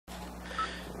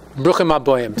Bruchim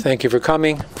Aboyim, thank you for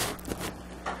coming.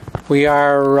 We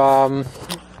are on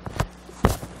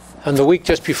the week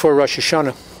just before Rosh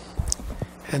Hashanah.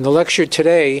 And the lecture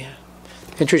today,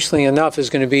 interestingly enough, is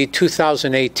going to be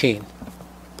 2018.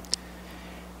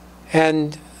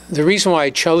 And the reason why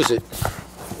I chose it,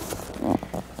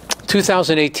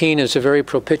 2018 is a very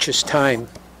propitious time.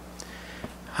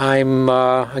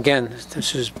 Again,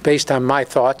 this is based on my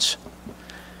thoughts,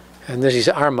 and these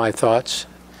are my thoughts,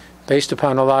 based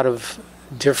upon a lot of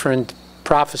different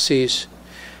prophecies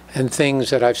and things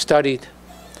that I've studied,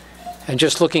 and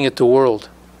just looking at the world.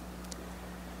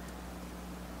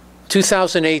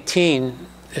 2018,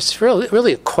 it's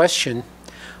really a question.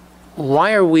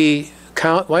 Why are we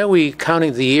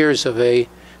counting the years of a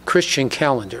Christian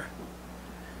calendar?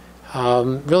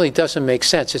 Really doesn't make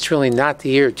sense. It's really not the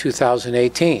year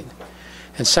 2018.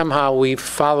 And somehow we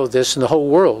follow this, and the whole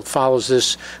world follows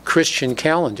this Christian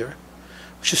calendar,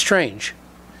 which is strange.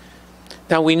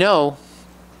 Now we know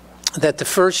that the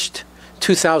first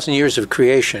 2,000 years of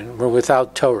creation were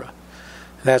without Torah.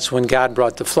 That's when God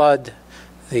brought the flood,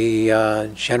 the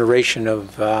generation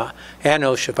of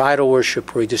Anosh, of idol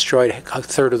worship, where he destroyed a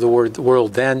third of the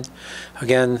world then.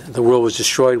 Again, the world was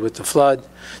destroyed with the flood,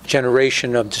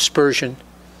 generation of dispersion.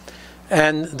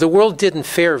 And the world didn't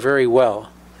fare very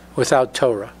well without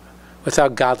Torah,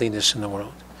 without godliness in the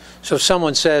world. So if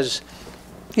someone says,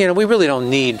 you know, we really don't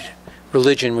need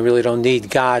religion, we really don't need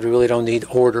God, we really don't need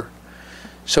order.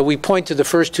 So we point to the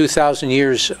first 2,000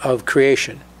 years of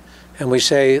creation, and we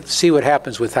say, see what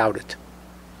happens without it.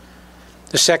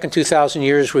 The second 2,000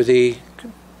 years were the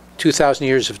 2,000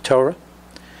 years of Torah.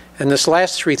 And this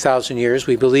last 3,000 years,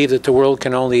 we believe that the world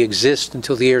can only exist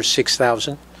until the year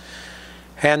 6,000.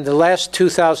 And the last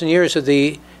 2,000 years are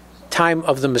the time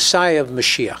of the Messiah of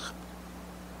Mashiach.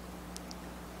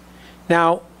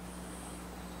 Now,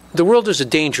 the world is a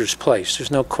dangerous place.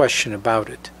 There's no question about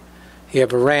it. You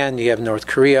have Iran, you have North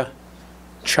Korea,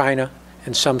 China,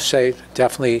 and some say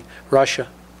definitely Russia.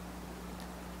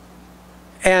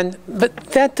 But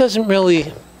that doesn't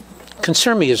really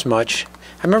concern me as much.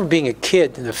 I remember being a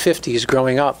kid in the 50s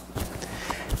growing up,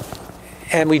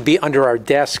 and we'd be under our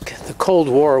desk. The Cold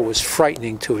War was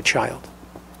frightening to a child.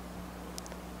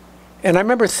 And I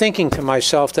remember thinking to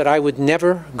myself that I would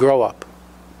never grow up.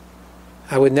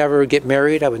 I would never get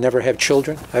married. I would never have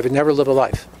children. I would never live a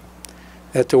life.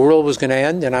 That the world was going to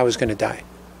end and I was going to die.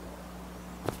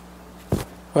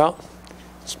 Well,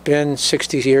 it's been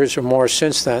 60 years or more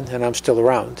since then, and I'm still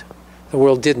around. The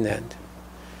world didn't end.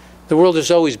 The world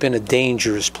has always been a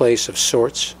dangerous place of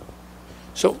sorts.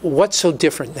 So what's so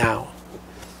different now?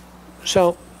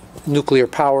 So, nuclear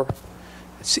power.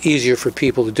 It's easier for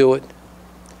people to do it.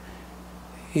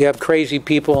 You have crazy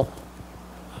people,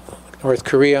 North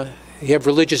Korea. You have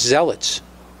religious zealots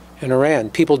in Iran.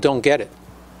 People don't get it.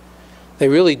 They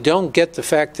really don't get the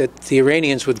fact that the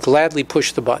Iranians would gladly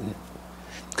push the button,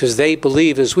 because they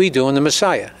believe, as we do, in the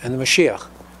Messiah and the Mashiach.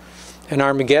 And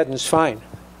Armageddon's fine.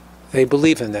 They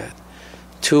believe in that.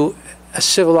 To a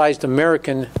civilized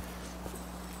American,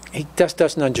 he just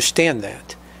doesn't understand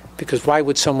that. Because why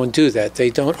would someone do that?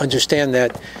 They don't understand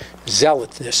that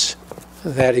zealotness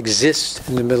that exists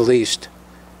in the Middle East.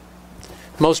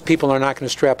 Most people are not going to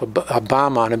strap a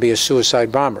bomb on and be a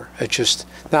suicide bomber. It's just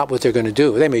not what they're going to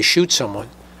do. They may shoot someone,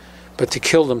 but to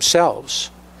kill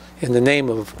themselves in the name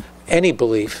of any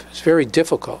belief is very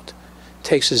difficult. It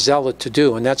takes a zealot to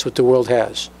do, and that's what the world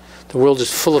has. The world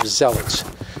is full of zealots.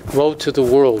 Woe to the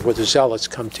world where the zealots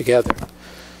come together.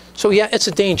 So yeah, it's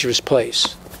a dangerous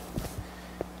place.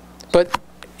 But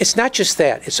it's not just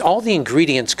that. It's all the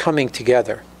ingredients coming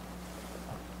together.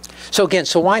 So again,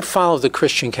 so why follow the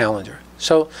Christian calendar?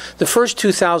 So the first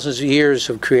 2,000 years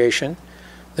of creation,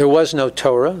 there was no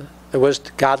Torah.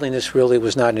 Godliness really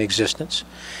was not in existence.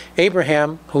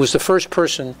 Abraham, who was the first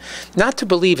person not to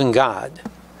believe in God,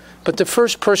 but the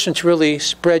first person to really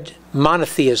spread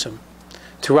monotheism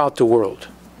throughout the world.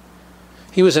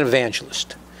 He was an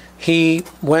evangelist. He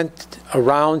went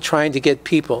around trying to get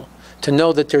people to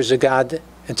know that there's a God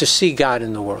and to see God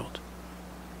in the world.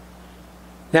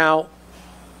 Now,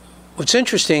 what's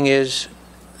interesting is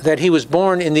that he was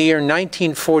born in the year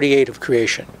 1948 of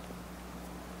creation.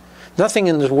 Nothing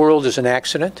in the world is an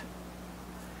accident.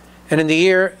 And in the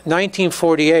year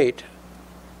 1948,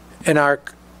 in our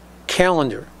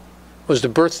calendar, was the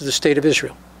birth of the State of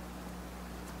Israel.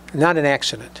 Not an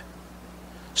accident.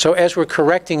 So as we're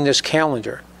correcting this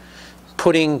calendar,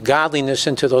 putting godliness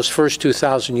into those first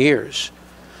 2,000 years,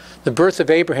 the birth of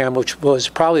Abraham, which was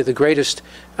probably the greatest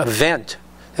event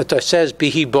that says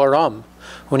Bihi Baram,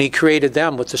 when he created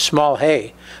them with the small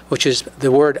hay, which is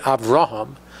the word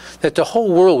Avraham, that the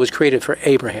whole world was created for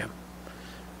Abraham.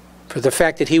 for the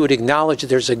fact that he would acknowledge that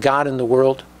there's a God in the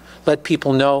world, let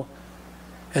people know,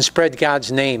 and spread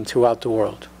God's name throughout the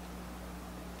world.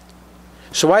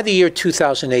 So why the year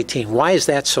 2018? Why is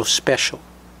that so special?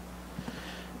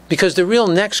 Because the real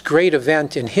next great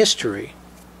event in history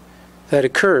that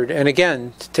occurred, and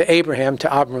again, to Abraham, to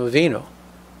Avram Avinu,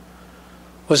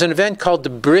 was an event called the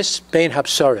Bris Bein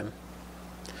Habsarim,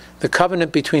 the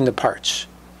covenant between the parts,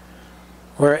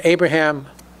 where Abraham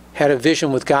had a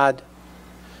vision with God.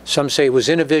 Some say it was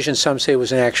in a vision, some say it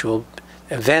was an actual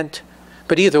event,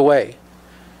 but either way,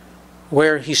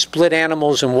 where he split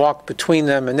animals and walked between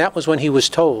them, and that was when he was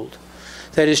told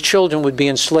that his children would be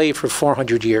enslaved for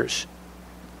 400 years.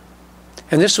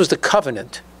 And this was the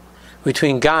covenant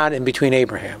between God and between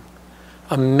Abraham,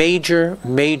 a major,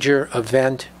 major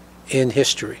event in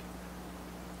history.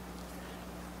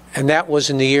 And that was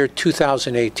in the year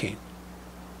 2018.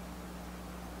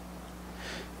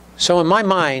 So in my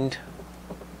mind,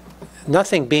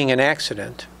 nothing being an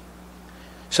accident,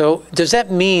 so does that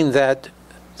mean that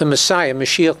the Messiah,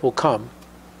 Mashiach, will come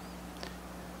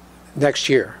next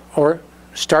year, or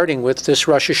starting with this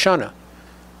Rosh Hashanah,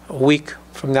 a week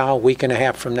from now, a week and a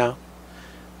half from now?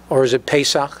 Or is it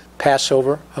Pesach,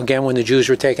 Passover, again when the Jews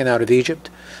were taken out of Egypt,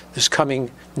 this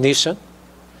coming Nisan?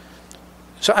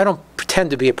 So I don't pretend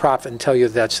to be a prophet and tell you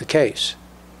that that's the case.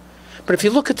 But if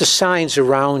you look at the signs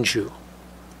around you,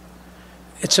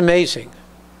 it's amazing.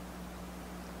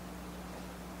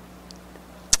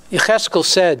 Yechezkel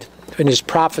said in his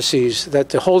prophecies that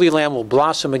the Holy Land will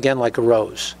blossom again like a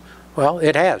rose. Well,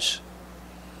 it has.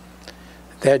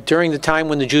 That during the time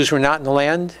when the Jews were not in the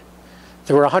land,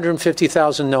 there were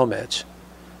 150,000 nomads.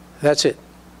 That's it.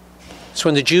 It's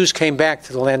when the Jews came back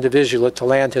to the land of Israel that the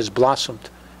land has blossomed.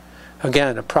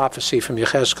 Again, a prophecy from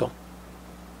Yechezkel.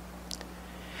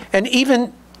 And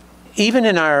even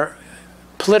in our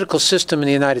political system in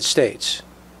the United States,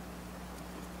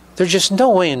 there's just no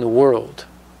way in the world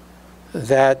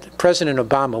that President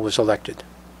Obama was elected.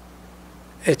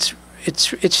 It's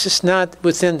just not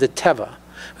within the teva,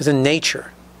 within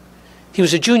nature. He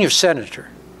was a junior senator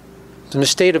from the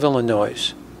state of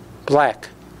Illinois, black,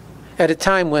 at a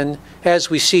time when, as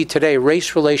we see today,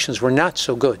 race relations were not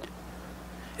so good.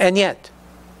 And yet,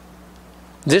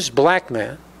 this black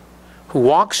man, who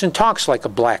walks and talks like a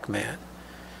black man,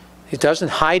 he doesn't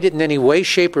hide it in any way,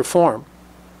 shape, or form,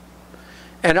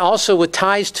 and also with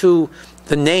ties to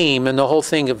the name and the whole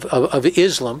thing of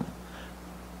Islam,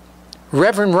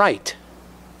 Reverend Wright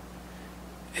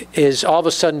is all of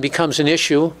a sudden becomes an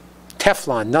issue,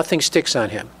 Teflon, nothing sticks on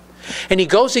him. And he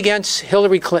goes against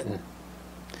Hillary Clinton.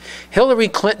 Hillary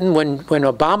Clinton, when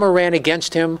Obama ran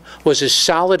against him, was as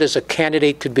solid as a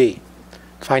candidate could be.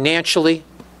 Financially,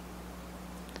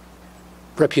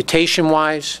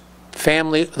 reputation-wise,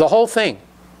 family, the whole thing.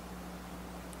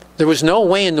 There was no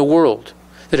way in the world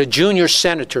that a junior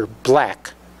senator,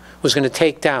 black, was going to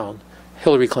take down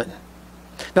Hillary Clinton.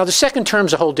 Now, the second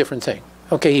term's a whole different thing.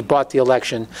 Okay, he bought the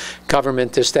election,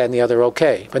 government, this, that, and the other,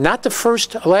 okay. But not the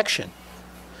first election.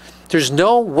 There's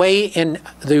no way in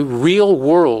the real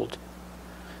world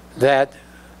that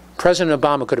President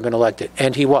Obama could have been elected,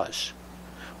 and he was.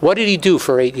 What did he do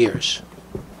for 8 years?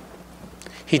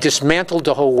 He dismantled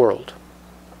the whole world.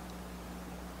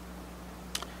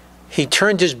 He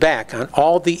turned his back on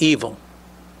all the evil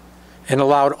and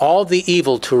allowed all the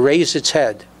evil to raise its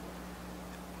head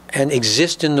and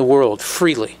exist in the world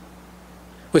freely,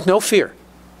 with no fear.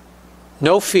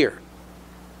 No fear.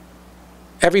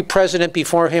 Every president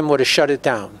before him would have shut it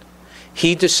down.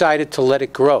 He decided to let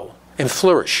it grow and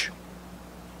flourish.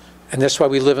 And that's why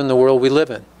we live in the world we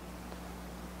live in.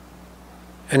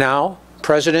 And now,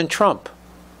 President Trump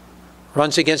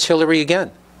runs against Hillary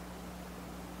again.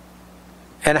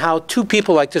 And how two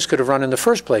people like this could have run in the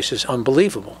first place is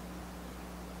unbelievable.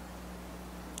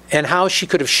 And how she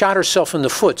could have shot herself in the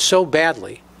foot so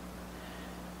badly.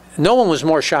 No one was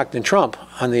more shocked than Trump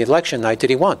on the election night that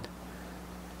he won.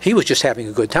 He was just having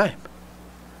a good time.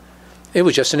 It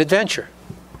was just an adventure.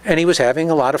 And he was having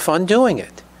a lot of fun doing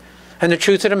it. And the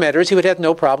truth of the matter is he would have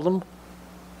no problem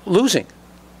losing.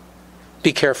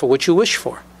 Be careful what you wish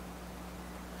for.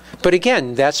 But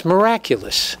again, that's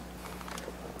miraculous.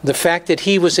 The fact that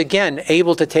he was again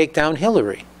able to take down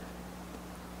Hillary.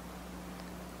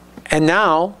 And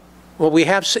now, what we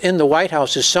have in the White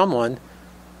House is someone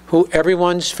who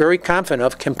everyone's very confident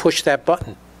of can push that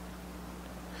button.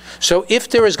 So if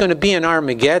there is going to be an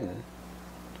Armageddon,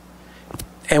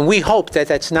 and we hope that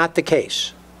that's not the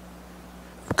case,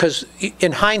 because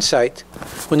in hindsight,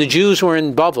 when the Jews were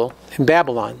in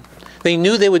Babylon, they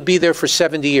knew they would be there for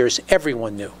 70 years.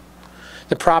 Everyone knew.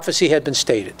 The prophecy had been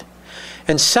stated.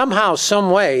 And somehow,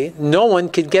 some way, no one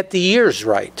could get the years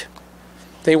right.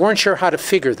 They weren't sure how to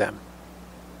figure them.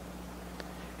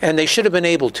 And they should have been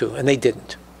able to, and they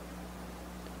didn't.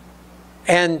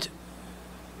 And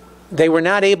they were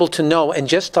not able to know, and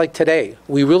just like today,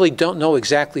 we really don't know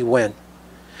exactly when.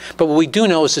 But what we do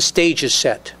know is the stage is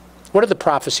set. What are the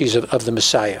prophecies of the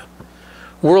Messiah?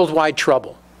 Worldwide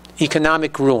trouble,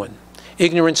 economic ruin,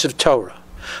 ignorance of Torah,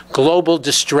 global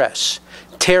distress,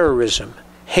 terrorism,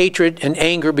 hatred and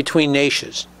anger between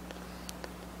nations,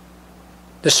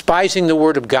 despising the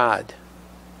word of God,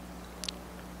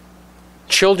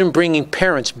 children bringing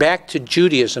parents back to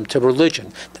Judaism, to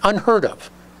religion, unheard of.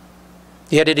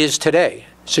 Yet it is today.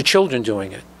 It's the children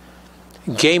doing it.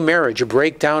 Gay marriage, a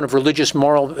breakdown of religious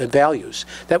moral values.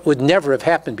 That would never have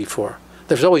happened before.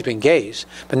 There's always been gays,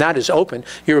 but not as open.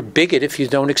 You're a bigot if you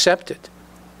don't accept it.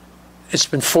 It's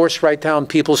been forced right down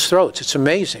people's throats. It's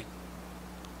amazing.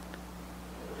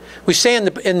 We say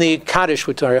in the Kaddish,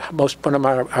 which are one of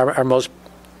our most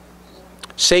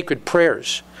sacred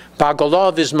prayers,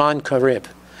 Ba'golav Izman Karib,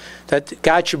 that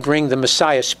God should bring the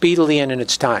Messiah speedily and in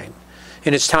its time.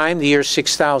 In its time, the year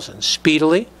 6000.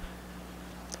 Speedily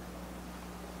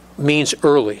means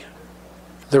early.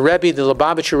 The Rebbe, the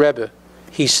Lubavitcher Rebbe,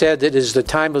 he said that it is the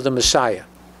time of the Messiah.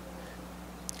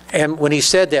 And when he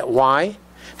said that, why?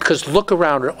 Because look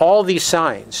around at all these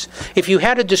signs. If you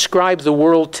had to describe the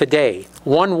world today,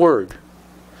 one word,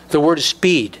 the word is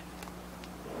speed.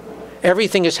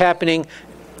 Everything is happening,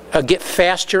 get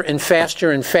faster and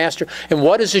faster and faster. And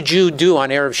what does a Jew do on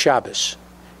Erev Shabbos?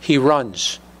 He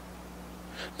runs.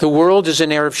 The world is an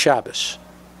Erev Shabbos.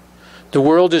 The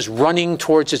world is running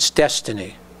towards its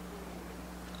destiny.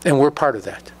 And we're part of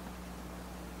that.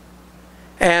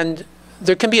 And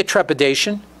there can be a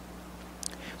trepidation.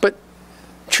 But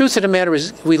truth of the matter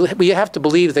is, we have to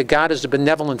believe that God is a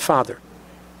benevolent Father.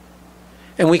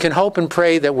 And we can hope and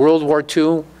pray that World War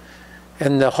II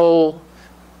and the whole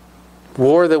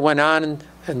war that went on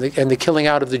and the killing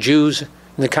out of the Jews in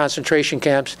the concentration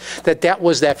camps, that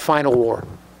was that final war.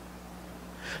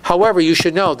 However, you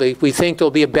should know that we think there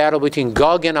will be a battle between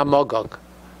Gog and Magog.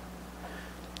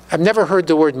 I've never heard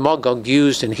the word Magog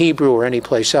used in Hebrew or any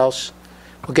place else.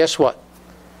 Well, guess what?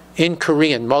 In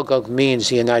Korean, Magog means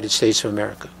the United States of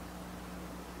America.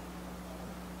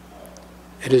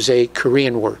 It is a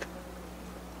Korean word.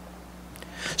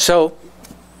 So,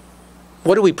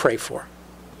 what do we pray for?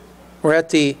 We're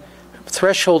at the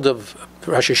threshold of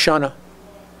Rosh Hashanah.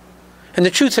 And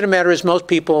the truth of the matter is, most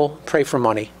people pray for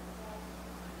money.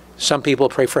 Some people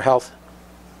pray for health.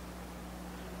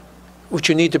 What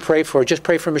you need to pray for, just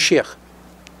pray for Mashiach.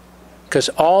 Because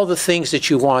all the things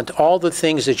that you want, all the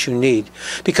things that you need,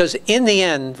 because in the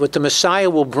end, what the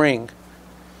Messiah will bring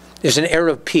is an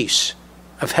era of peace,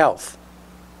 of health,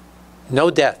 no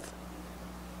death,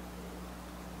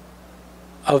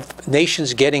 of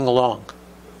nations getting along.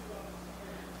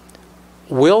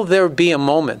 Will there be a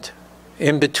moment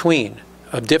in between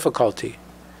of difficulty?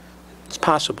 It's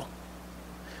possible.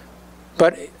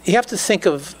 But you have to think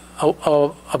of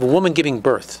a woman giving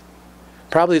birth.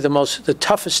 Probably the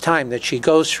toughest time that she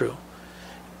goes through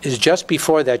is just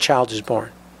before that child is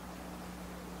born.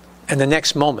 And the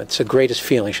next moment's the greatest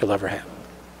feeling she'll ever have.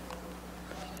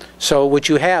 So what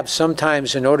you have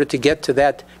sometimes, in order to get to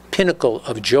that pinnacle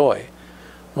of joy,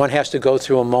 one has to go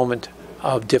through a moment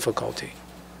of difficulty.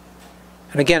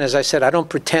 And again, as I said, I don't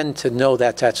pretend to know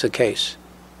that that's the case.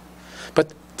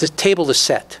 But the table is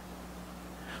set.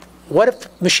 What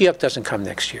if Mashiach doesn't come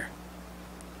next year?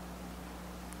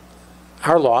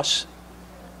 Our loss.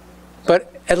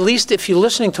 But at least if you're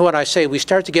listening to what I say, we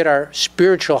start to get our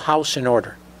spiritual house in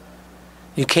order.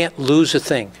 You can't lose a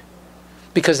thing.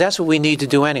 Because that's what we need to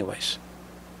do anyways.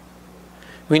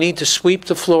 We need to sweep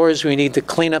the floors. We need to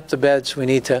clean up the beds. We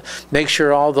need to make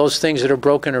sure all those things that are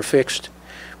broken are fixed.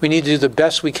 We need to do the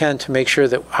best we can to make sure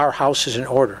that our house is in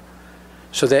order.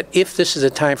 So that if this is the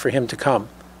time for him to come,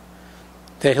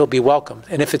 that he'll be welcomed.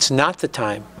 And if it's not the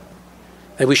time,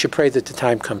 that we should pray that the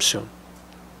time comes soon.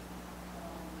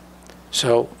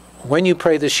 So when you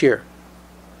pray this year,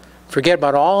 forget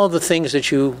about all of the things that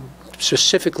you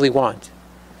specifically want.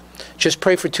 Just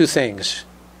pray for two things.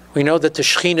 We know that the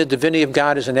Shekhinah, divinity of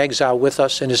God, is in exile with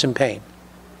us and is in pain.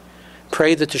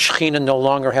 Pray that the Shekhinah no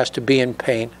longer has to be in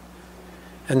pain,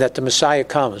 and that the Messiah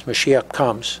comes, Mashiach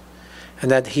comes,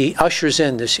 and that he ushers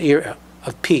in this era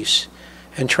of peace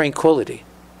and tranquility,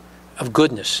 of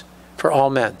goodness for all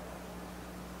men.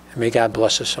 And may God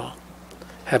bless us all.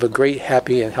 Have a great,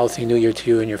 happy, and healthy New Year to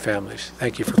you and your families.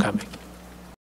 Thank you for coming.